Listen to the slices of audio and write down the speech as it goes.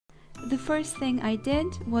The first thing I did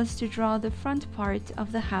was to draw the front part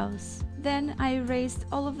of the house. Then I erased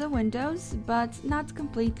all of the windows, but not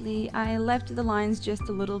completely. I left the lines just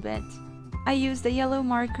a little bit. I used a yellow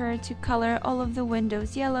marker to color all of the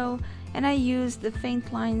windows yellow, and I used the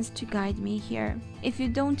faint lines to guide me here. If you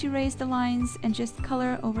don't erase the lines and just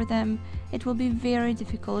color over them, it will be very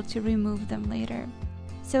difficult to remove them later.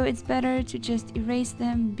 So it's better to just erase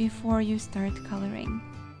them before you start coloring.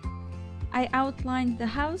 I outlined the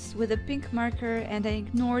house with a pink marker and I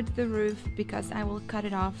ignored the roof because I will cut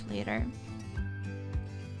it off later.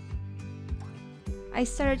 I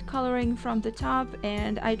started coloring from the top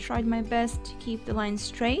and I tried my best to keep the lines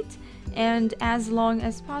straight and as long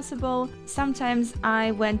as possible. Sometimes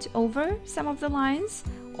I went over some of the lines,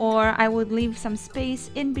 or I would leave some space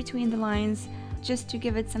in between the lines just to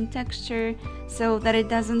give it some texture so that it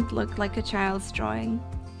doesn't look like a child's drawing.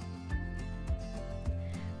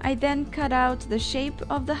 I then cut out the shape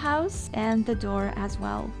of the house and the door as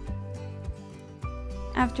well.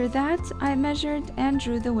 After that, I measured and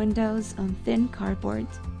drew the windows on thin cardboard.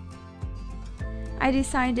 I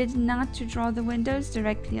decided not to draw the windows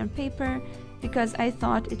directly on paper because I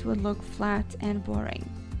thought it would look flat and boring.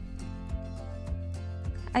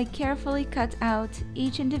 I carefully cut out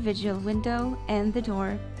each individual window and the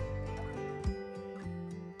door.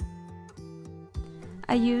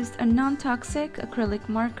 I used a non-toxic acrylic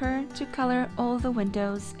marker to color all the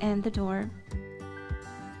windows and the door.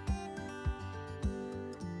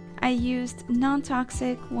 I used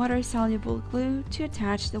non-toxic water-soluble glue to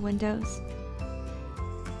attach the windows.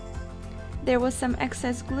 There was some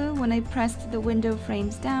excess glue when I pressed the window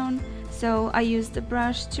frames down, so I used the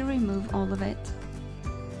brush to remove all of it.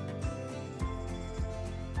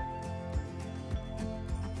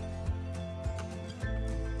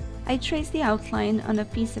 I traced the outline on a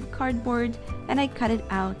piece of cardboard and I cut it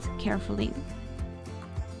out carefully.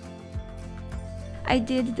 I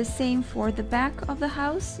did the same for the back of the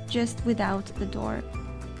house, just without the door.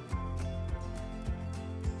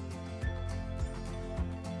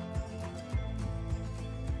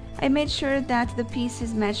 I made sure that the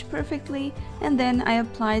pieces matched perfectly and then I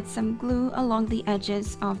applied some glue along the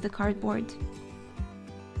edges of the cardboard.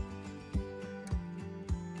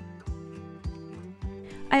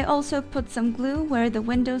 I also put some glue where the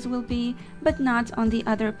windows will be, but not on the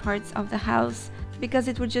other parts of the house, because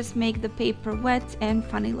it would just make the paper wet and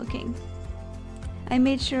funny looking. I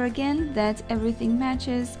made sure again that everything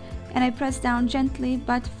matches, and I pressed down gently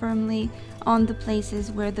but firmly on the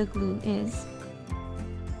places where the glue is.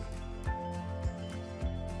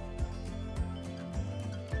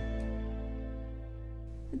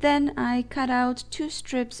 Then I cut out 2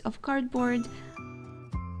 strips of cardboard.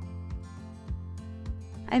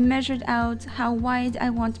 I measured out how wide I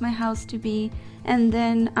want my house to be, and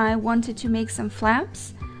then I wanted to make some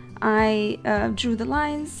flaps. I drew the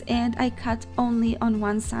lines and I cut only on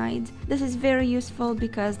one side. This is very useful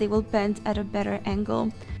because they will bend at a better angle.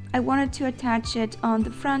 I wanted to attach it on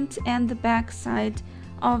the front and the back side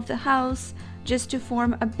of the house just to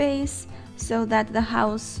form a base so that the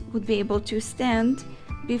house would be able to stand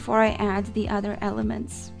before I add the other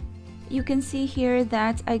elements. You can see here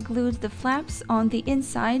that I glued the flaps on the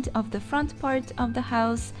inside of the front part of the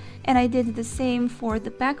house, and I did the same for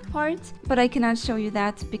the back part, but I cannot show you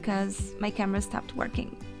that because my camera stopped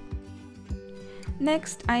working.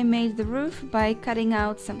 Next, I made the roof by cutting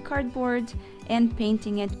out some cardboard and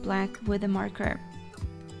painting it black with a marker.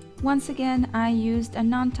 Once again, I used a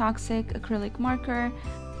non-toxic acrylic marker.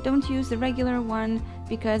 Don't use the regular one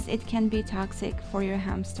because it can be toxic for your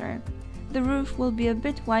hamster. The roof will be a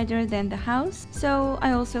bit wider than the house, so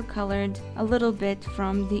I also colored a little bit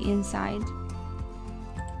from the inside.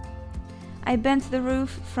 I bent the roof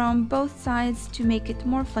from both sides to make it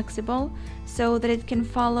more flexible so that it can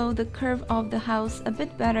follow the curve of the house a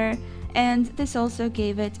bit better, and this also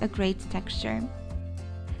gave it a great texture.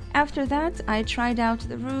 After that, I tried out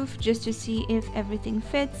the roof just to see if everything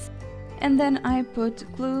fits, and then I put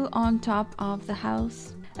glue on top of the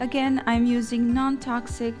house. Again, I'm using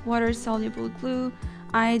non-toxic water-soluble glue.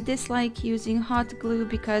 I dislike using hot glue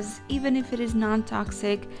because even if it is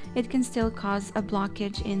non-toxic, it can still cause a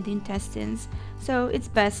blockage in the intestines, so it's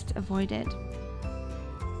best avoided.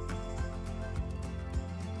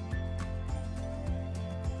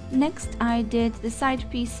 Next, I did the side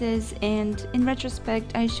pieces, and in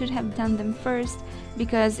retrospect, I should have done them first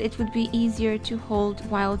because it would be easier to hold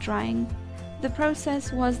while drying. The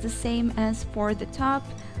process was the same as for the top.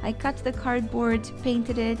 I cut the cardboard,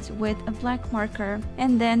 painted it with a black marker,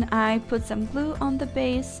 and then I put some glue on the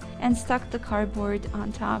base and stuck the cardboard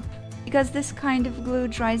on top. Because this kind of glue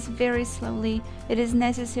dries very slowly, it is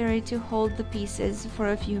necessary to hold the pieces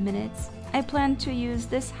for a few minutes. I plan to use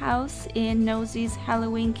this house in Nosie's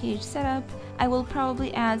Halloween cage setup. I will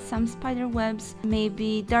probably add some spider webs,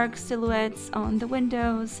 maybe dark silhouettes on the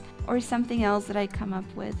windows, or something else that I come up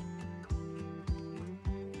with.